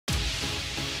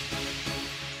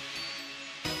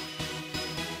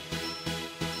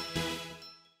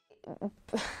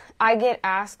I get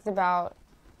asked about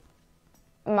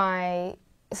my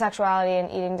sexuality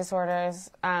and eating disorders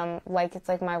like it's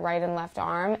like my right and left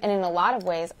arm, and in a lot of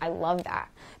ways I love that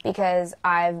because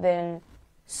I've been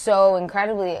so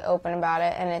incredibly open about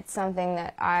it, and it's something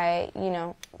that I,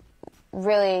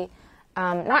 really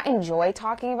not enjoy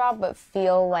talking about, but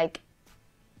feel like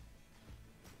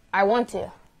I want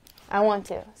to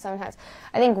sometimes.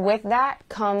 I think with that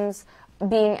comes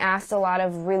being asked a lot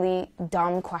of really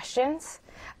dumb questions.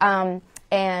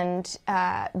 And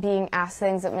being asked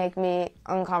things that make me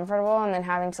uncomfortable, and then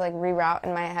having to like reroute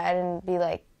in my head and be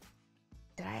like,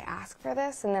 did I ask for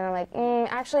this? And then I'm like,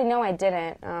 actually, no, I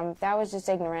didn't. That was just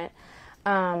ignorant.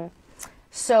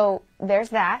 So there's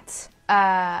that.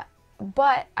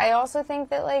 But I also think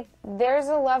that like there's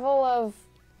a level of,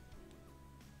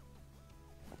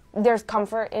 there's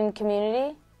comfort in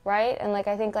community, right? And like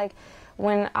I think like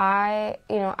when I've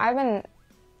been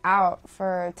out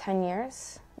for 10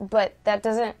 years. But that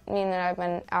doesn't mean that I've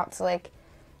been out to, like,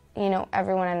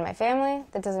 everyone in my family.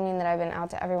 That doesn't mean that I've been out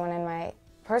to everyone in my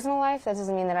personal life. That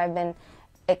doesn't mean that I've been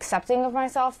accepting of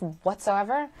myself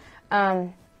whatsoever.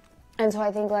 And so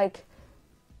I think, like,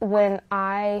 when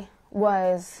I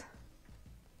was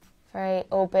very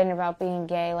open about being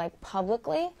gay, like,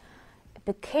 publicly, it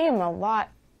became a lot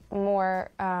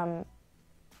more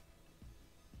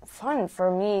fun for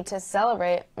me to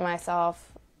celebrate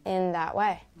myself in that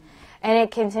way. And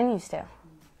it continues to.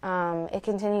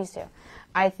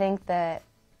 I think that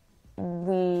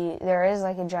there is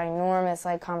like a ginormous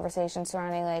like conversation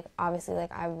surrounding like, obviously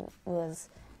like I was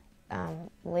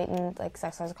latent like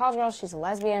sex as a college girl, she's a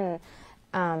lesbian,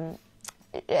 and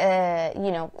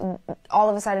all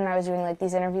of a sudden I was doing like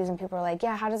these interviews and people were like,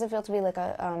 yeah, how does it feel to be like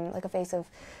a face of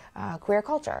queer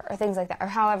culture or things like that, or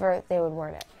however they would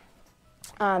word it.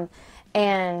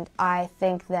 And I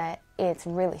think that it's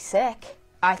really sick.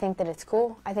 I think that it's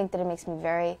cool. I think that it makes me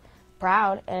very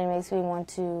proud, and it makes me want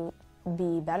to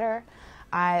be better.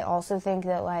 I also think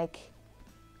that, like,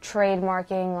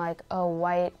 trademarking, like, a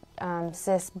white,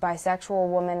 cis, bisexual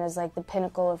woman as, like, the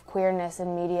pinnacle of queerness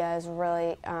in media is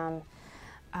really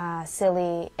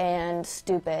silly and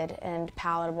stupid and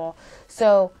palatable.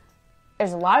 So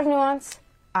there's a lot of nuance.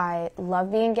 I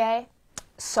love being gay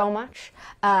so much.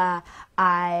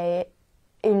 I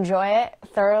enjoy it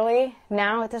thoroughly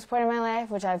now at this point in my life,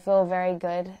 which I feel very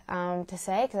good to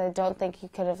say, because I don't think you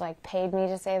could have like paid me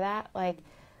to say that like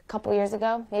a couple years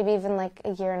ago, maybe even like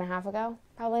a year and a half ago,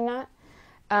 probably not.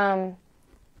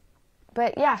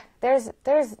 But yeah, there's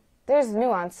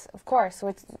nuance, of course,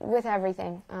 with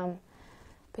everything.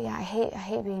 But yeah, I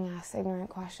hate being asked ignorant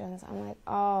questions. I'm like,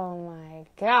 oh my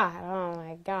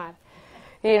god.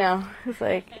 It's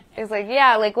like,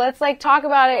 yeah, like, let's, like, talk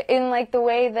about it in, like, the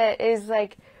way that is,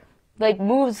 like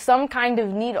moves some kind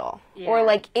of needle. Yeah, or,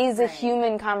 like, is a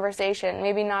human conversation.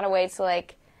 Maybe not a way to,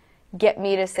 like, get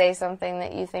me to say something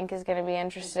that you think is going to be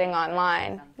interesting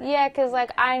online. Yeah, because,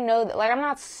 like, I know that, like, I'm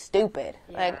not stupid.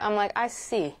 Yeah. Like, I'm like, I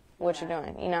see what you're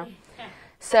doing,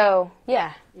 So,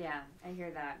 yeah. Yeah, I hear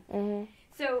that. Mm-hmm.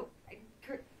 So,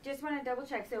 just want to double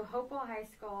check. So, Hopewell High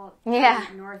School,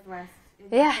 Northwest.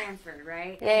 Yeah. Transferred,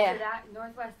 right? Yeah. So that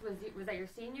Northwest was that your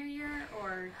senior year,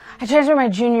 or? I transferred my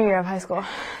junior year of high school.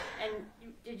 And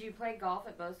did you play golf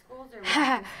at both schools, or?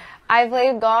 I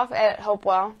played golf at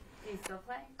Hopewell. Do you still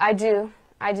play? I do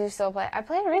still play. I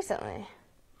played recently.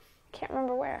 Can't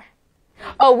remember where.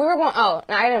 Oh, we were going. Oh,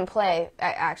 no, I didn't play.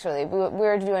 Actually, we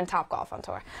were doing Topgolf on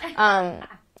tour.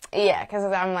 Yeah, because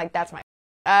I'm like, that's my.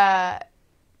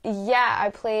 Yeah,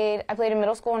 I played in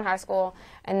middle school and high school,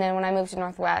 and then when I moved to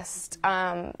Northwest,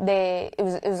 it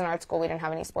was an art school. We didn't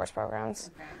have any sports programs.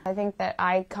 Okay. I think that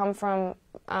I come from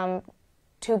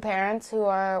two parents who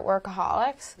are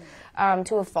workaholics,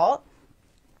 to a fault.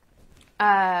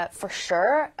 For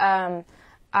sure.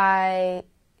 I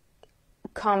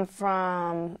come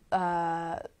from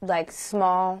like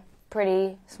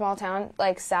pretty small town,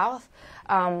 like South,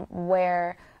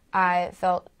 where I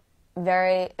felt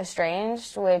very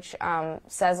estranged, which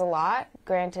says a lot,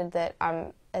 granted that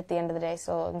I'm, at the end of the day,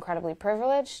 still incredibly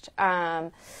privileged.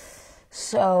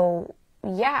 So,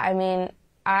 yeah, I mean,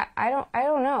 I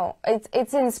don't know.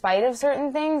 It's in spite of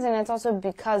certain things, and it's also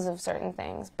because of certain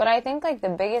things. But I think, like, the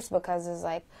biggest because is,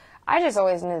 like, I just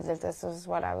always knew that this was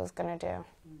what I was going to do,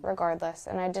 regardless.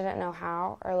 And I didn't know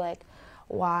how or, like,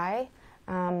 why.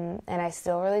 And I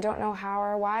still really don't know how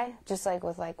or why, just, like,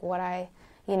 with, like, what I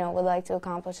would like to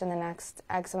accomplish in the next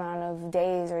X amount of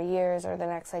days or years or the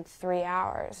next, like, 3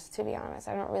 hours, to be honest.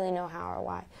 I don't really know how or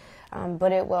why,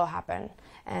 but it will happen,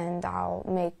 and I'll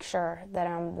make sure that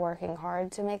I'm working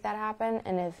hard to make that happen,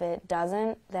 and if it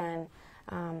doesn't, then,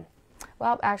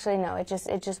 well, actually, no, it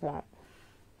just won't.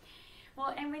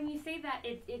 Well, and when you say that,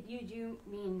 you do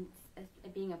mean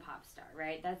being a pop star,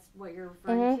 right? That's what you're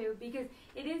referring to? Because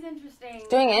it is interesting.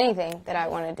 Doing anything that I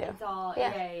want to do. It's all,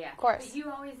 yeah. Of course. But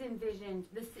you always envisioned,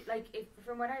 this, like,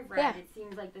 from what I've read, it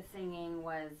seems like the singing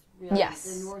was really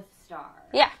the North Star.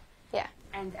 Yeah.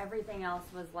 And everything else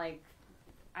was like,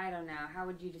 I don't know, how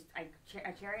would you just, like,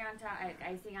 a cherry on top, like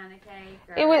icing on the cake?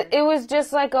 Or? It was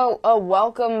just like a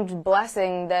welcomed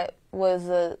blessing that was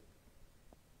a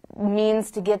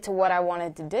means to get to what I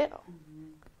wanted to do.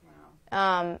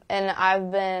 Wow. And I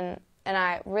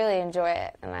really enjoy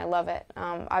it, and I love it.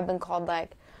 I've been called,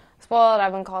 like, spoiled,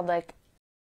 I've been called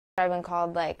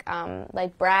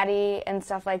bratty and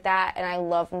stuff like that, and I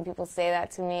love when people say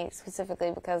that to me,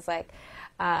 specifically because, like,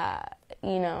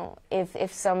 you know,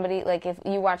 if somebody, like, if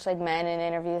you watch, like, men in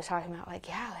interviews talking about, like,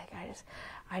 yeah, like,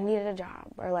 I needed a job,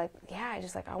 or, like, yeah,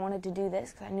 I wanted to do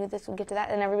this because I knew this would get to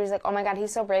that, and everybody's like, oh my God,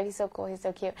 he's so brave, he's so cool, he's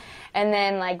so cute, and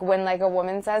then, like, when, like, a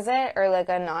woman says it, or, like,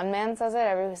 a non-man says it,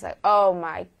 everybody's like, oh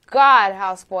my God,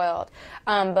 how spoiled,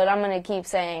 but I'm going to keep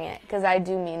saying it, because I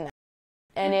do mean that,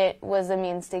 and it was a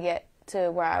means to get to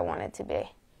where I wanted to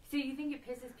be. So you think it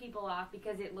pisses people off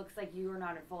because it looks like you are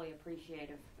not fully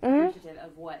appreciative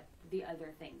of what the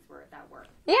other things were that were?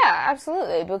 Yeah,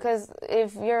 absolutely. Because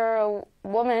if you're a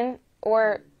woman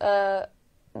or a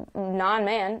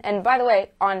non-man, and by the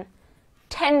way, on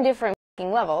 10 different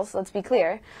levels, let's be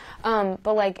clear,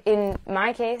 but like in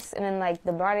my case and in like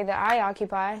the body that I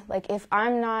occupy, like if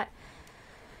I'm not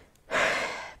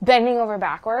bending over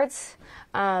backwards,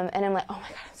 and I'm like, oh my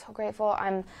God, I'm so grateful,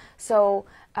 I'm so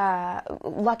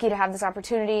lucky to have this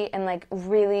opportunity, and like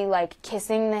really like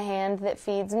kissing the hand that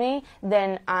feeds me,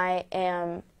 then I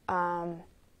am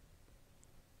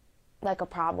like a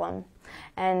problem,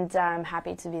 and I'm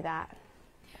happy to be that.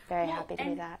 Very happy to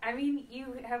be that. I mean,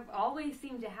 you have always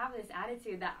seemed to have this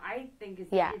attitude that I think is,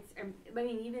 yeah. I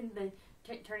mean, even the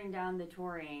turning down the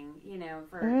touring, you know,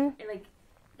 for like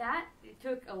that, it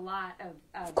took a lot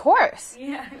of course.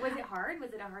 Yeah. Was it hard?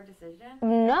 Was it a hard decision?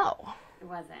 No. It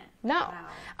wasn't? No.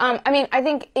 Wow. I mean, I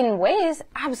think in ways,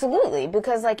 absolutely,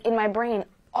 because like in my brain,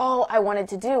 all I wanted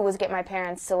to do was get my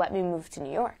parents to let me move to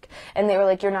New York. And they were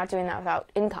like, you're not doing that without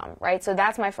income, right? So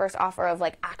that's my first offer of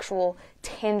like actual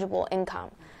tangible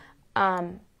income.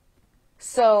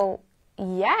 So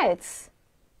yeah, it's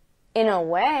in a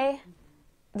way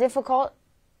difficult,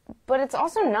 but it's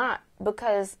also not,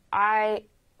 because I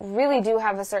really do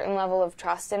have a certain level of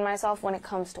trust in myself when it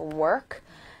comes to work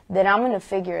that I'm going to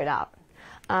figure it out,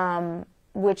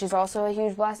 which is also a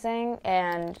huge blessing.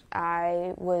 And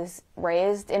I was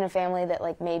raised in a family that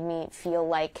like made me feel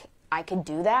like I could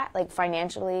do that, like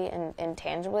financially and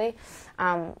tangibly.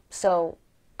 So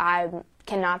I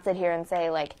cannot sit here and say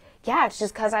like, yeah, it's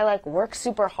just because I like work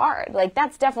super hard. Like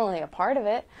that's definitely a part of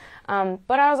it.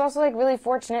 But I was also like really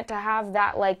fortunate to have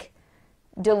that like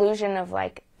delusion of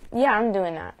like, yeah, I'm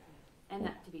doing that. And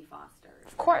that to be fostered.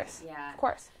 Of course. Yeah. Of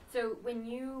course. So when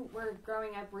you were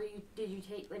growing up, were you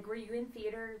in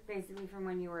theater basically from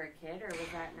when you were a kid, or was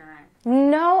that not?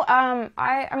 No,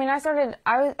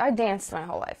 I danced my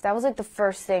whole life. That was like the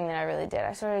first thing that I really did.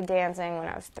 I started dancing when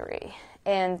I was 3.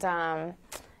 And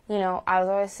you know, I was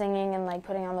always singing and like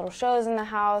putting on little shows in the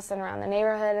house and around the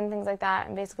neighborhood and things like that,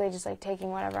 and basically just like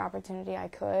taking whatever opportunity I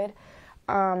could.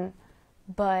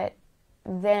 But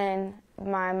then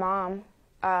my mom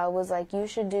was like, you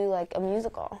should do like a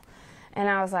musical. And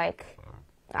I was like,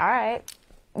 all right,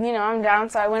 you know, I'm down.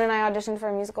 So I went and I auditioned for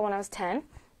a musical when I was 10.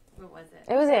 What was it?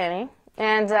 It was Annie.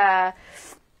 And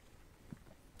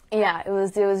yeah, it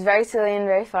was very silly and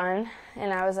very fun.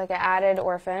 And I was like an added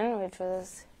orphan, which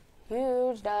was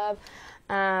huge dub.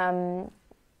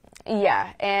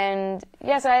 Yeah, and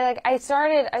yeah, so I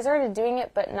started doing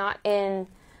it, but not in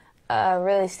a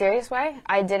really serious way.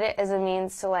 I did it as a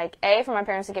means to like, for my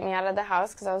parents to get me out of the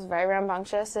house because I was very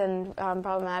rambunctious and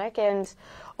problematic, and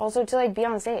also to like be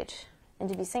on stage and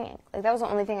to be singing. Like that was the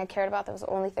only thing I cared about. That was the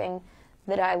only thing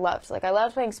that I loved. Like I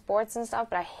loved playing sports and stuff,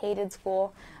 but I hated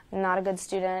school. I'm not a good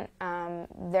student,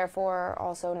 therefore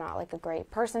also not like a great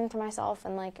person to myself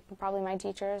and like probably my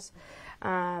teachers.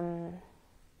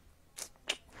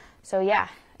 So yeah.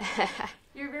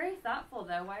 You're very thoughtful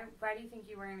though. Why do you think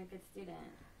you weren't a good student?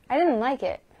 I didn't like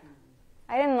it.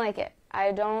 I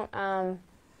don't,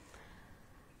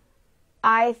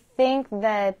 I think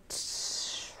that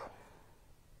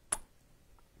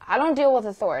I don't deal with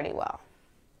authority well.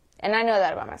 And I know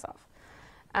that about myself.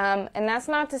 And that's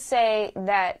not to say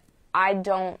that I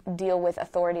don't deal with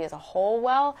authority as a whole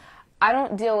well. I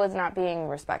don't deal with not being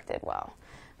respected well.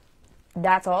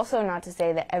 That's also not to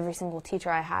say that every single teacher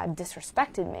I had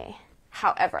disrespected me.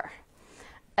 However,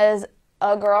 as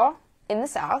a girl in the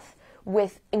South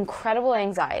with incredible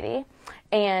anxiety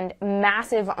and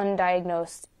massive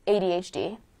undiagnosed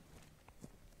ADHD,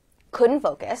 couldn't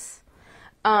focus.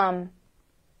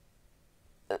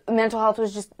 Mental health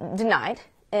was just denied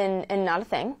and not a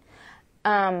thing.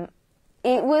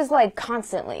 It was like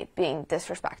constantly being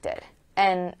disrespected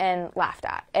and laughed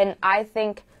at. And I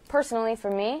think personally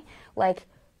for me, like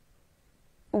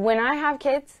when I have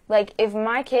kids, like if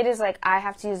my kid is like, I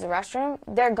have to use the restroom,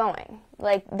 they're going.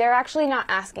 Like they're actually not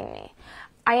asking me.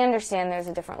 I understand there's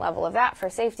a different level of that for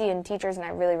safety and teachers, and I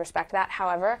really respect that.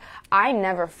 However, I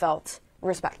never felt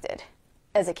respected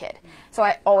as a kid. So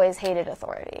I always hated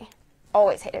authority.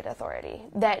 Always hated authority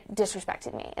that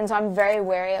disrespected me. And so I'm very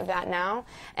wary of that now,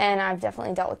 and I've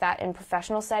definitely dealt with that in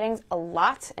professional settings a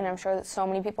lot, and I'm sure that so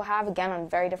many people have, again, on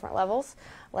very different levels.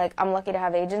 Like, I'm lucky to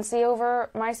have agency over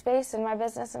my space and my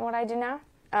business and what I do now.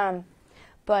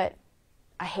 But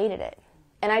I hated it,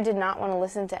 and I did not want to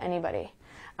listen to anybody.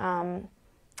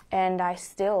 And I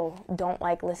still don't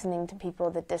like listening to people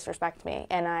that disrespect me,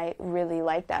 and I really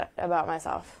like that about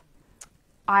myself.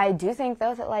 I do think,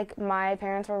 though, that, like, my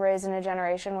parents were raised in a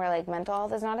generation where, like, mental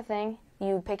health is not a thing.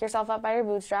 You pick yourself up by your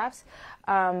bootstraps.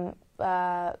 Being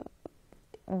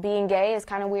gay is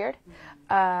kind of weird.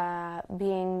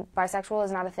 Being bisexual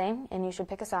is not a thing, and you should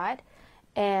pick a side.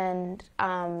 And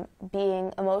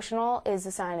being emotional is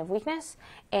a sign of weakness,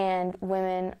 and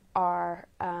women are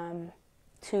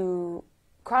to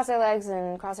cross their legs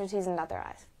and cross their T's and dot their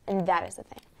I's. And that is the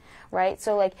thing. Right?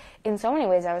 So, like, in so many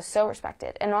ways, I was so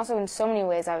respected. And also, in so many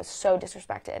ways, I was so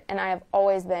disrespected. And I have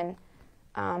always been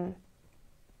a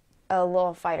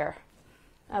little fighter.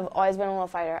 I've always been a little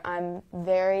fighter. I'm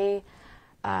very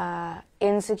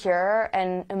insecure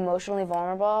and emotionally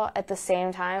vulnerable. At the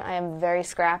same time, I am very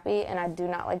scrappy, and I do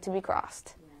not like to be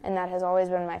crossed. And that has always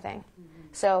been my thing.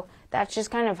 So, that's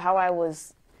just kind of how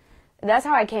that's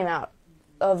how I came out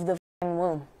of the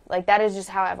womb. Like, that is just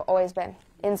how I've always been,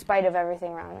 in spite of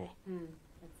everything around me.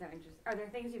 That's so interesting. Are there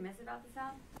things you miss about the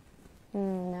South?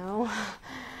 No.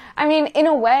 I mean, in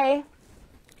a way,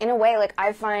 like,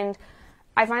 I find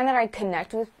that I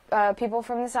connect with people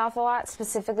from the South a lot,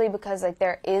 specifically because, like,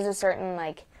 there is a certain,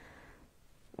 like,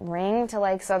 ring to,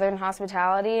 like, Southern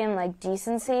hospitality and, like,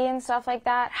 decency and stuff like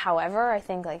that. However, I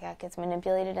think, like, that gets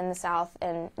manipulated in the South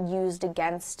and used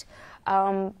against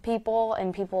people,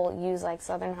 and people use, like,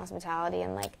 Southern hospitality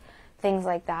and, like, things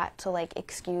like that to, like,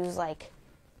 excuse, like,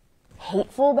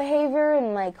 hateful behavior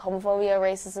and, like, homophobia,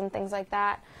 racism, things like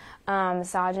that.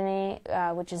 Misogyny,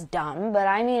 which is dumb, but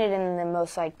I mean it in the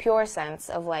most, like, pure sense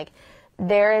of, like,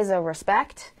 there is a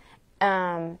respect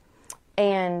and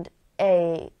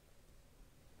a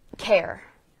care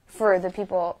for the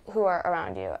people who are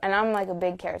around you. And I'm, like, a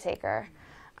big caretaker,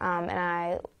 and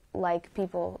I like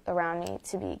people around me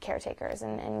to be caretakers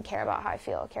and care about how I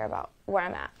feel, care about where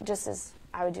I'm at, just as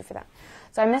I would do for them.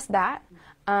 So I miss that.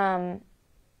 And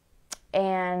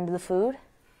the food.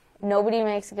 Nobody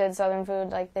makes good Southern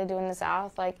food like they do in the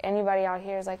South. Like, anybody out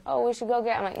here is like, oh, we should go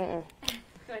get. I'm like, mm-mm.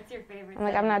 What's your favorite? I'm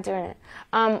like, I'm not doing it.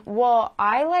 Well,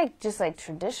 I like just, like,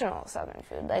 traditional Southern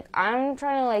food. Like, I'm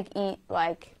trying to, like, eat,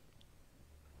 like,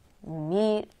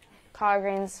 meat, collard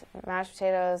greens, mashed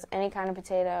potatoes, any kind of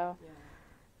potato. Yeah.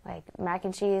 Like, mac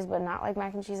and cheese, but not like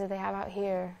mac and cheese that they have out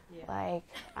here. Yeah. Like,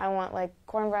 I want, like,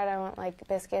 cornbread, I want, like,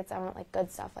 biscuits, I want, like,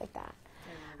 good stuff like that.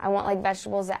 I want, like,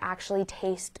 vegetables that actually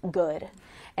taste good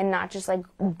and not just, like,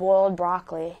 boiled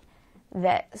broccoli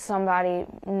that somebody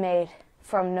made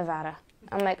from Nevada.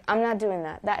 I'm like, I'm not doing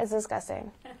that. That is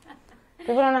disgusting.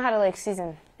 People don't know how to, like,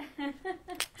 season.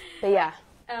 But, yeah.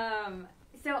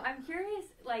 So I'm curious,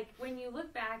 like, when you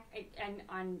look back and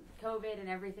on COVID and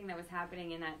everything that was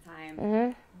happening in that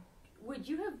time, would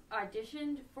you have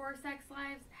auditioned for Sex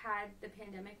Lives had the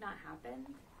pandemic not happened?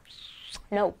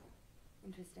 No.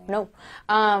 Interesting. No.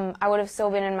 I would have still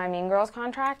been in my Mean Girls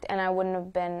contract, and I wouldn't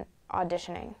have been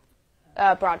auditioning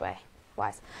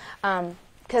Broadway-wise.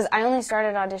 Because I only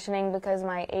started auditioning because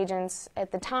my agents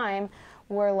at the time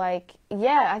were like,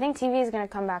 yeah, I think TV is going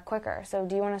to come back quicker, so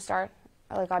do you want to start,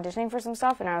 like, auditioning for some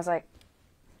stuff? And I was like,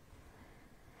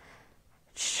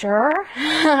 sure.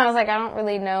 I was like, I don't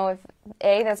really know if,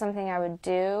 A, that's something I would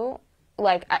do,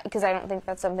 like, because I don't think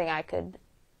that's something I could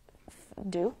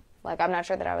do. Like, I'm not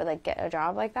sure that I would, like, get a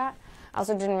job like that. I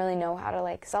also didn't really know how to,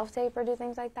 like, self-tape or do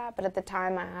things like that. But at the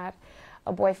time, I had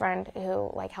a boyfriend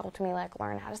who, like, helped me, like,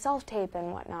 learn how to self-tape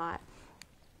and whatnot.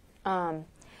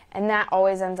 And that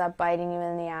always ends up biting you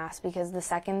in the ass, because the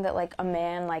second that, like, a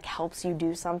man, like, helps you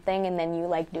do something and then you,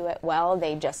 like, do it well,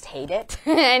 they just hate it.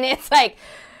 And it's like,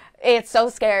 it's so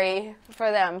scary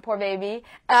for them, poor baby,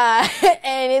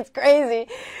 and it's crazy,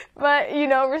 but, you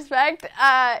know, respect.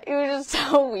 It was just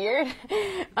so weird.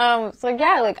 So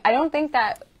yeah, like, I don't think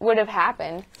that would have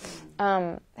happened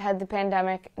had the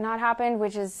pandemic not happened,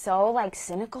 which is so, like,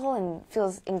 cynical and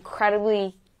feels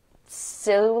incredibly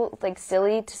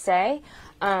silly to say,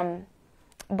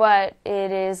 but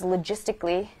it is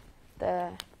logistically the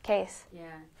case. Yeah,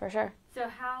 for sure. So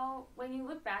how, when you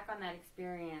look back on that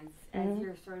experience, as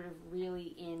you're sort of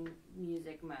really in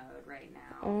music mode right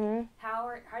now,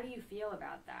 how do you feel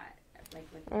about that? Like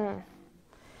with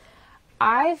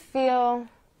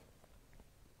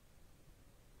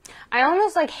I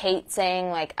almost, like, hate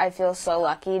saying, like, I feel so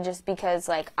lucky, just because,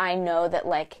 like, I know that,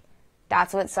 like,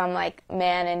 that's what some, like,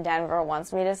 man in Denver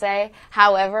wants me to say.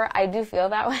 However, I do feel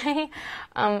that way.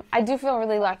 I do feel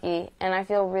really lucky, and I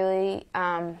feel really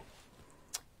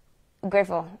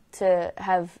grateful to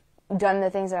have done the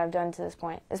things that I've done to this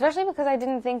point, especially because I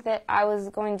didn't think that I was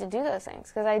going to do those things,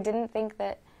 because I didn't think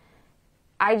that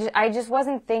I just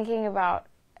wasn't thinking about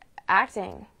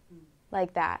acting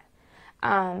like that.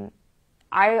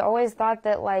 I always thought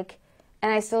that, like,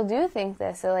 and I still do think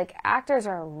this, that, like, actors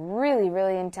are really,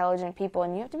 really intelligent people,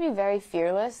 and you have to be very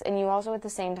fearless, and you also at the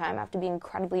same time have to be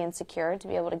incredibly insecure to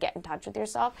be able to get in touch with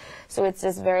yourself. So it's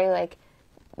this very, like,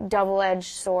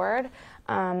 double-edged sword,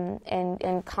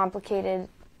 and complicated,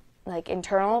 like,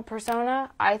 internal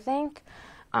persona, I think.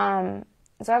 So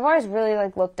I've always really,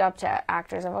 like, looked up to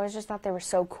actors. I've always just thought they were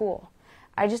so cool.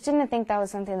 I just didn't think that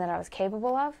was something that I was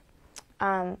capable of.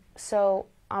 So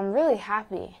I'm really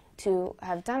happy to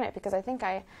have done it, because I think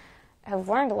I have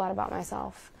learned a lot about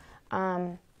myself.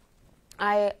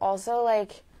 I also,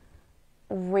 like,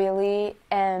 really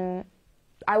am,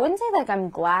 I wouldn't say, like, I'm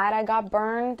glad I got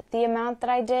burned the amount that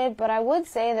I did, but I would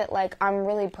say that, like, I'm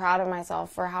really proud of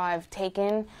myself for how I've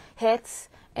taken hits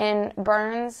and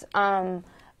burns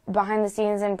behind the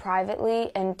scenes and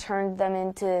privately and turned them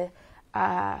into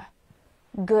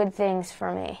good things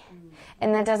for me.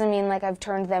 And that doesn't mean, like, I've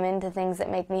turned them into things that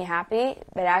make me happy.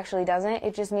 It actually doesn't.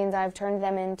 It just means I've turned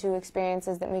them into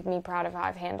experiences that make me proud of how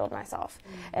I've handled myself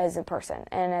as a person,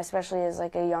 and especially as,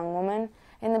 like, a young woman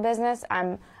in the business.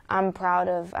 I'm proud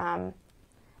of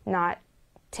not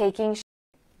taking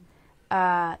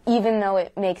even though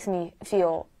it makes me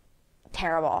feel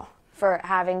terrible for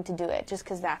having to do it, just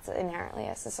because that's inherently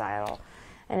a societal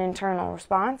and internal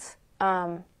response.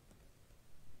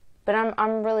 But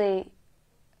I'm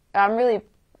really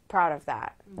proud of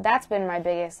that. That's been my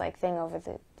biggest, like, thing over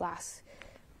the last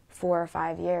 4 or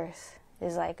 5 years,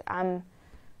 is, like, I'm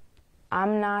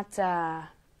not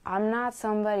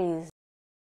somebody's.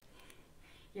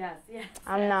 Yes.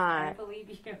 I'm not. I believe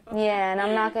you. Yeah, and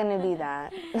I'm not going to be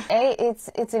that.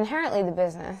 It's inherently the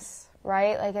business,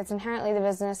 right? Like, it's inherently the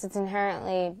business. It's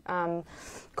inherently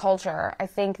culture. I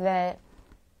think that,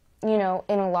 you know,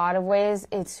 in a lot of ways,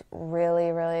 it's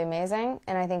really, really amazing,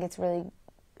 and I think it's really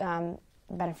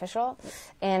beneficial,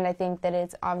 and I think that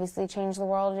it's obviously changed the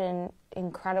world in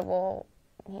incredible,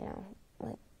 you know,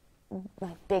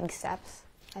 like big steps,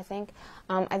 I think.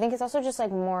 I think it's also just,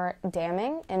 like, more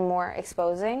damning and more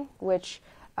exposing, which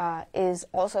is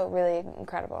also really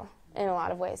incredible in a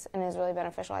lot of ways and is really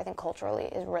beneficial. I think culturally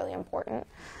is really important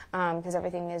because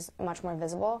everything is much more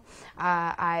visible.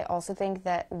 I also think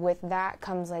that with that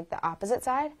comes, like, the opposite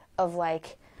side of,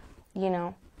 like, you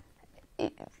know,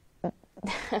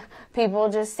 people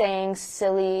just saying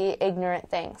silly, ignorant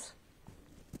things.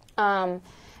 And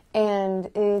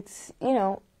it's, you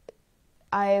know,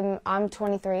 I'm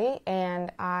 23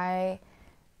 and I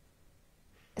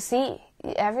see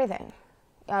everything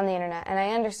on the internet, and I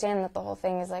understand that the whole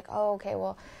thing is like, oh, okay,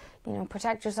 well, you know,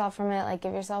 protect yourself from it, like,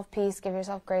 give yourself peace, give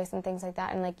yourself grace, and things like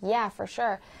that, and, like, yeah, for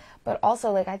sure, but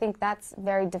also, like, I think that's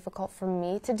very difficult for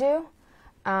me to do,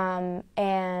 and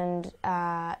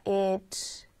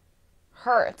it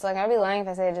hurts. Like, I'd be lying if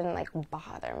I say it didn't, like,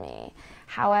 bother me.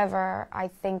 However, I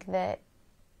think that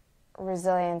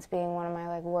resilience being one of my,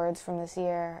 like, words from this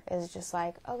year is just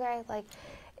like, okay, like,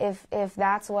 if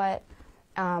that's what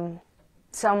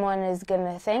someone is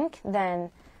gonna think,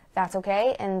 then that's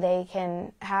okay, and they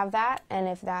can have that, and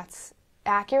if that's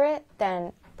accurate,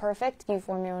 then perfect, you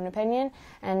form your own opinion,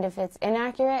 and if it's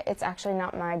inaccurate, it's actually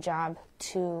not my job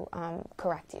to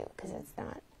correct you, because it's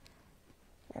not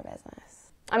your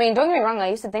business. I mean, don't get me wrong, I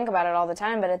used to think about it all the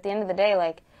time, but at the end of the day,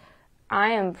 like, I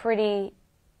am pretty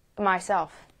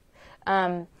myself.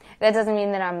 That doesn't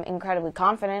mean that I'm incredibly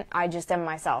confident, I just am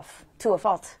myself, to a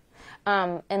fault.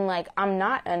 And like, I'm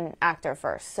not an actor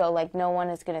first, so like no one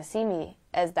is going to see me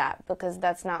as that, because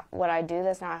that's not what I do.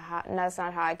 That's not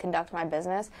how I conduct my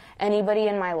business. Anybody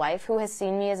in my life who has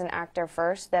seen me as an actor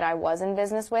first that I was in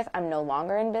business with, I'm no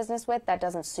longer in business with. That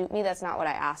doesn't suit me. That's not what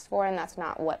I asked for, and that's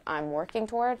not what I'm working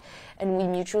toward. And we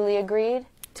mutually agreed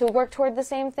to work toward the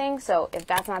same thing. So if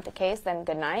that's not the case, then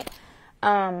good night.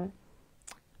 That's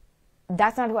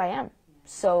not who I am.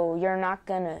 So you're not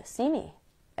going to see me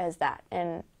as that.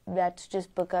 And that's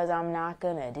just because I'm not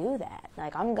going to do that.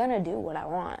 Like, I'm going to do what I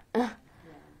want.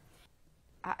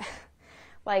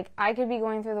 I could be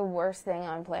going through the worst thing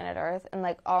on planet Earth, and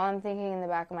like all I'm thinking in the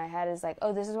back of my head is like,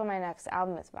 oh, this is what my next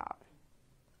album is about.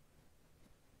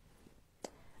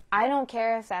 I don't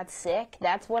care if that's sick.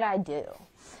 That's what I do.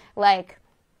 Like,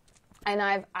 and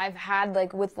I've had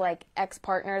like with like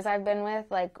ex-partners I've been with,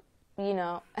 like, you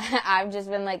know, I've just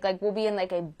been like we'll be in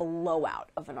like a blowout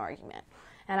of an argument,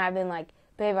 and I've been like,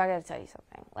 babe, I gotta tell you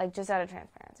something, like, just out of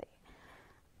transparency.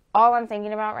 All I'm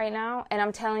thinking about right now, and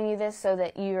I'm telling you this so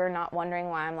that you're not wondering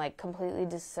why I'm like completely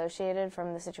disassociated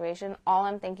from the situation, all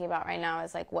I'm thinking about right now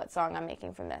is like what song I'm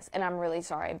making from this. And I'm really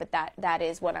sorry, but that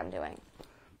is what I'm doing.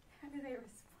 How do they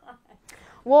respond?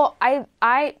 Well,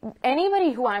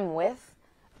 anybody who I'm with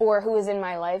or who is in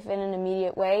my life in an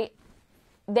immediate way,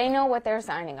 they know what they're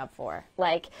signing up for.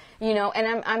 Like, you know,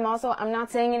 and I'm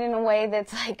not saying it in a way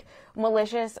that's like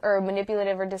malicious or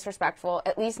manipulative or disrespectful,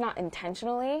 at least not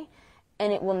intentionally.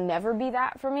 And it will never be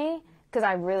that for me, because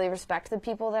I really respect the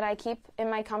people that I keep in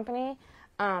my company.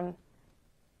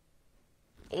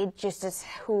 It just is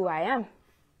who I am.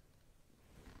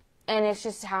 And it's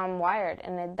just how I'm wired.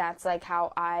 And that's like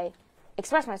how I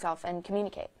express myself and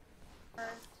communicate.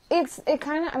 It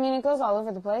kind of, I mean, it goes all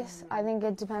over the place. I think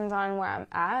it depends on where I'm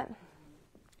at.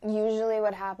 Usually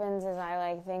what happens is I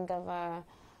like think of a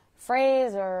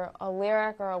phrase or a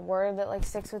lyric or a word that like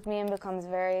sticks with me and becomes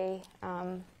very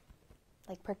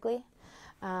like prickly.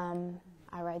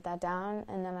 I write that down,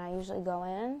 and then I usually go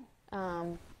in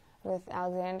with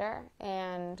Alexander,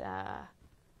 and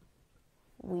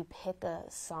we pick a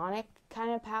sonic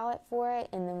kind of palette for it,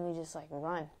 and then we just like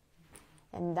run.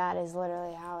 And that is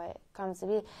literally how it comes to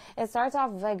be. It starts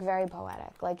off like very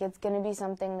poetic, like it's going to be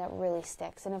something that really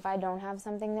sticks. And if I don't have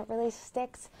something that really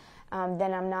sticks,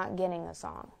 then I'm not getting a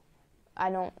song. I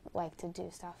don't like to do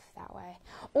stuff that way.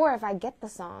 Or if I get the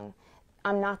song,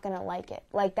 I'm not going to like it.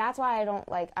 Like, that's why I don't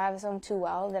like, I have a song Too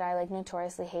Well that I like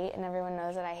notoriously hate, and everyone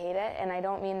knows that I hate it. And I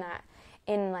don't mean that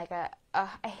in like I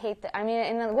hate that. I mean,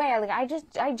 in a way,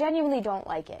 I genuinely don't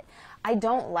like it. I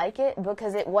don't like it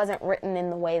because it wasn't written in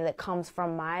the way that comes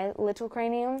from my little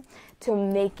cranium to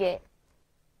make it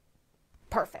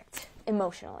perfect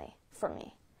emotionally for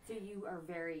me. So you are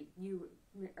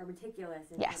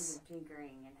meticulous in yes. terms of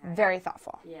tinkering and having, very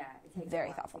thoughtful. Yeah, it takes very a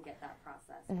lot thoughtful to get that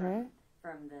process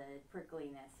from the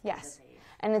prickliness yes. to the page.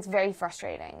 And it's very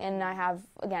frustrating. And I have,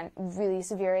 again, really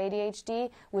severe ADHD,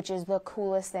 which is the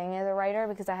coolest thing as a writer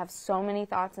because I have so many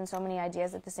thoughts and so many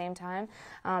ideas at the same time.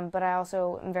 But I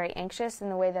also am very anxious in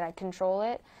the way that I control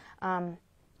it. And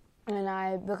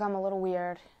I become a little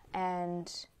weird,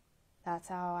 and that's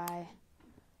how I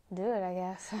do it, I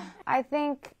guess. I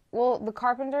think, well, the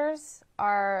Carpenters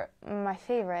are my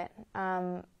favorite.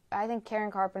 I think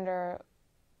Karen Carpenter,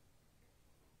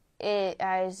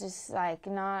 I was just like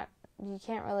you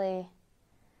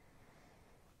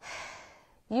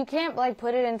can't like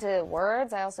put it into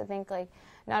words. I also think like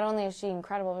not only is she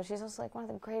incredible, but she's also like one of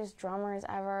the greatest drummers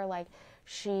ever. Like,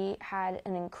 she had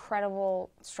an incredible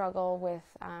struggle with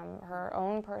her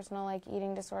own personal like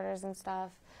eating disorders and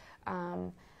stuff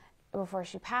before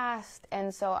she passed,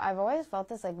 and so I've always felt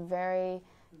this like very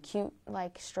cute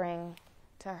like string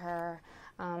to her.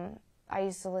 I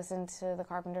used to listen to the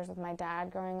Carpenters with my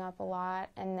dad growing up a lot,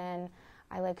 and then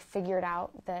I like figured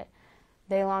out that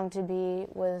They Long to Be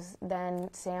was then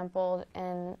sampled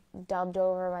and dubbed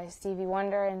over by Stevie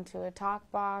Wonder into a talk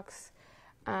box,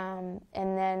 and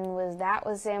then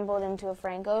was sampled into a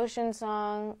Frank Ocean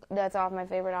song that's off my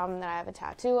favorite album that I have a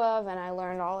tattoo of, and I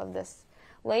learned all of this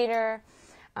later,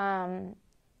 and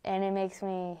it makes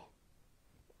me,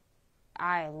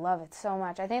 I love it so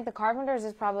much. I think the Carpenters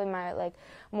is probably my like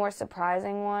more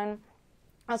surprising one.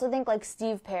 I also think like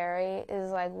Steve Perry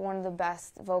is like one of the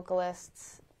best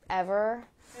vocalists ever.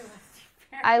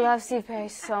 I love Steve Perry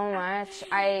so much.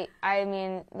 I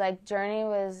mean, like, Journey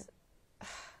was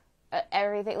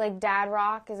everything. Like, Dad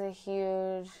Rock is a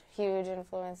huge, huge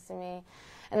influence to me.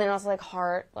 And then also like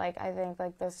Heart. Like, I think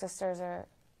like those sisters are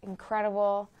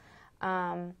incredible.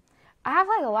 I have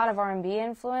like a lot of R&B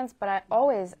influence, but I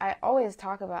always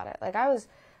talk about it. Like, I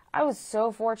was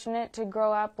so fortunate to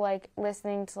grow up like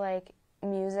listening to like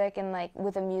music and like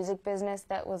with a music business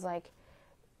that was like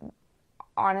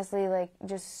honestly like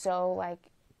just so like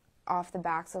off the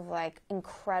backs of like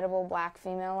incredible black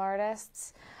female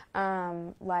artists.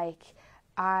 Like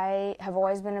I have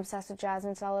always been obsessed with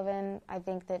Jasmine Sullivan. I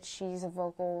think that she's a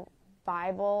vocal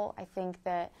Bible. I think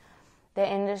that the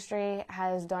industry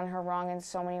has done her wrong in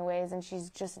so many ways, and she's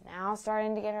just now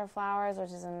starting to get her flowers,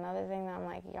 which is another thing that I'm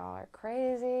like, y'all are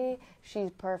crazy. She's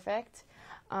perfect.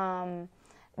 And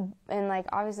like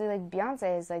obviously like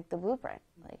Beyonce is like the blueprint.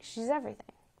 Like she's everything.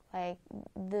 Like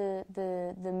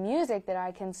the music that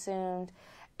I consumed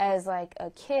as like a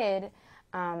kid,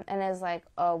 and as like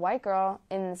a white girl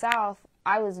in the South,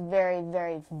 I was very,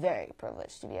 very, very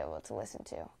privileged to be able to listen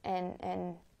to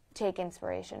and take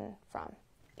inspiration from.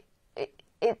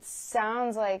 It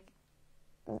sounds like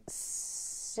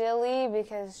silly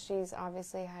because she's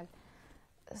obviously had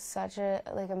such a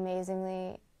like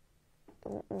amazingly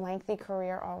lengthy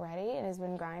career already and has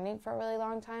been grinding for a really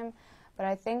long time. But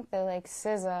I think that like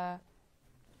SZA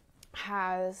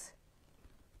has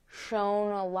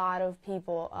shown a lot of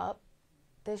people up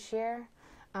this year.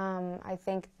 I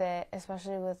think that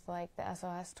especially with like the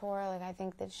SOS tour, like I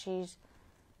think that she's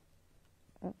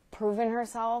proven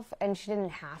herself, and she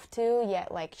didn't have to,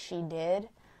 yet like she did,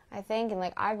 I think. And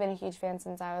like I've been a huge fan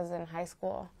since I was in high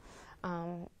school,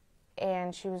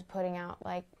 and she was putting out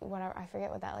like whatever, I forget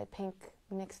what that like Pink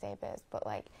mixtape is, but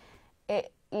like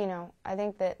it, you know, I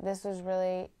think that this was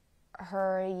really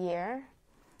her year,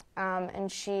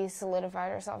 and she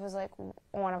solidified herself as like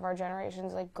one of our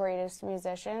generation's like greatest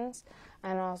musicians,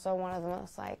 and also one of the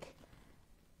most like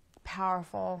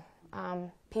powerful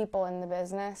people in the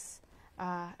business.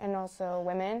 And also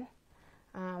women.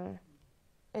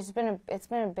 It's been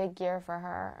a big year for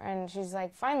her, and she's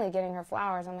like finally getting her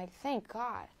flowers. I'm like, thank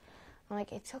God. I'm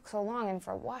like, it took so long, and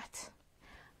for what?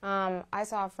 I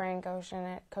saw Frank Ocean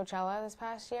at Coachella this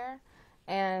past year,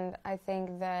 and I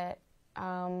think that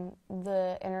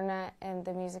the internet and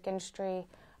the music industry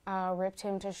ripped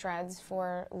him to shreds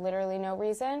for literally no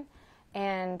reason.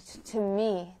 And to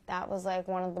me, that was like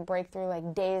one of the breakthrough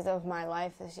like days of my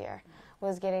life this year,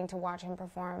 was getting to watch him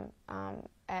perform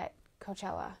at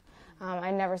Coachella.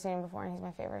 I'd never seen him before, and he's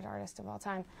my favorite artist of all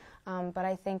time. But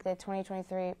I think that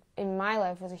 2023 in my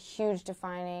life was a huge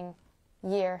defining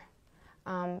year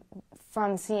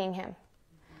from seeing him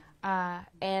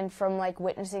and from like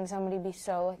witnessing somebody be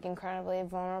so like incredibly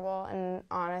vulnerable and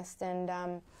honest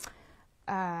and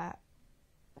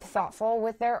thoughtful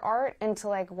with their art, and to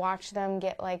like watch them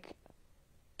get like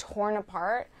torn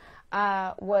apart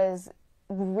was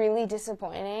really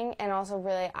disappointing and also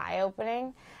really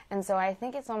eye-opening. And so I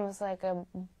think it's almost like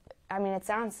I mean it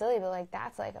sounds silly, but like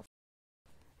that's like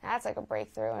a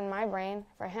breakthrough in my brain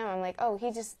for him. I'm like, oh,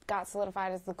 he just got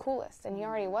solidified as the coolest, and he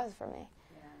already was for me.